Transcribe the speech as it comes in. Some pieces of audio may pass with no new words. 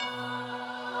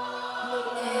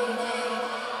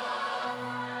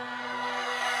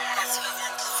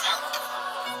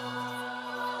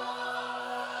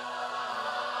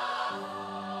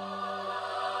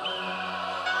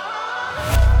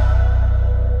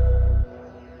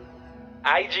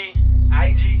JayOniel.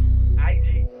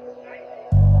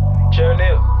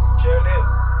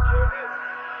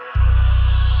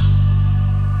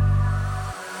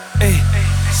 Hey,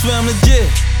 swear I'm legit.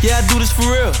 Yeah, I do this for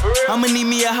real. I'ma need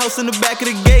me a house in the back of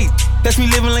the gate. That's me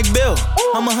living like Bill.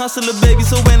 I'm a hustler, baby,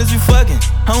 so when is we fucking?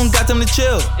 I don't got them to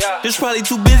chill. Just probably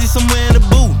too busy somewhere in the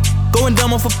booth. Going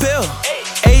dumb off a pill.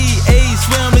 Ayy,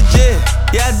 swear I'm legit.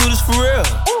 Yeah, I do this for real.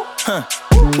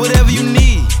 Whatever you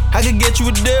need, I could get you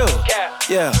a deal.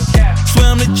 Yeah, swear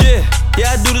I'm legit.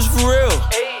 Yeah, I do this for real.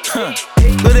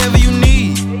 Whatever you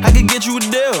need, I could get you a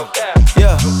deal.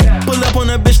 Yeah, pull up on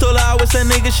that bitch, told her I was that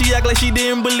nigga. She act like she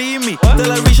didn't believe me.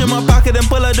 Till I reach in my pocket and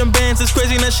pull out them bands. It's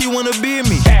crazy that she wanna be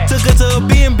me. Took her to a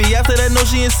B&B. After that, no,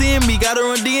 she ain't seeing me. Got her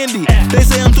on D&D. They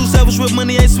say I'm too selfish with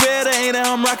money. I swear that ain't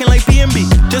how I'm rocking like P&B.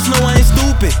 Just know I ain't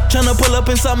stupid. Tryna pull up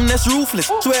in something that's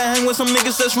ruthless. Swear I hang with some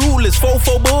niggas that's ruthless.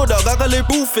 4-4 bulldog, I call it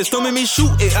Rufus. Don't make me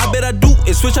shoot it. I bet I do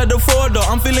it. Switch out the 4-door.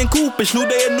 I'm feeling coopish. New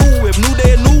day, a new whip. New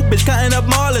day, a new bitch. Counting up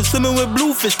marlins. Swimming with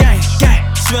bluefish. Gang.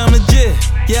 Swear I'm legit.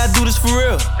 Yeah, I do this for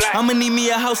real. I'ma need me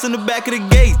a house in the back of the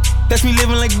gate. That's me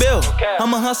living like Bill.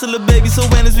 I'm a hustler, baby, so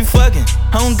when is we fucking?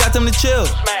 I don't got them to chill.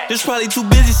 Just probably too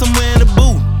busy somewhere in the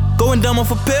booth. Going dumb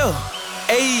off a pill.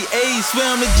 Ayy, swear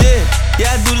I'm legit.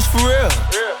 Yeah, I do this for real.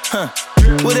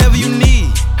 Whatever you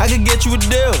need, I could get you a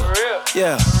deal.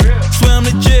 Yeah, swear I'm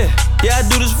legit. Yeah, I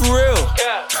do this for real.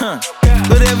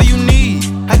 Whatever you need,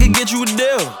 I could get you a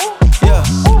deal. Yeah.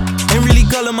 Ain't really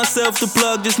calling myself the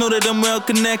plug, just know that I'm well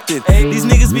connected. These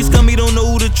niggas be scummy, don't know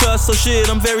who to trust, so shit,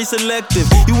 I'm very selective.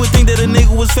 You would think that a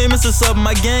nigga was famous or something,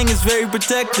 my gang is very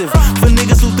protective. For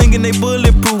niggas who thinking they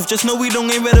bulletproof, just know we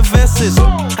don't ain't better vests.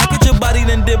 I get your body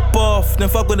then dip off, then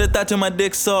fuck with a thought till my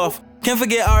dick's off. Can't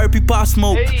forget R.I.P. Pop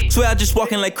Smoke. Swear I just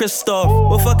walking like Christoph.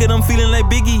 But fuck it, I'm feeling like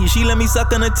Biggie. She let me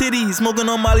suck on her titty. Smoking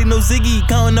on Molly, no Ziggy.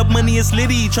 Counting up money, it's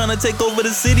Liddy. Tryna take over the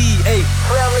city. Ayy.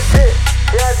 Swear I'm legit.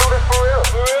 Yeah, I do this for real.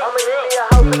 I'ma need me a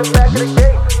house in the back of the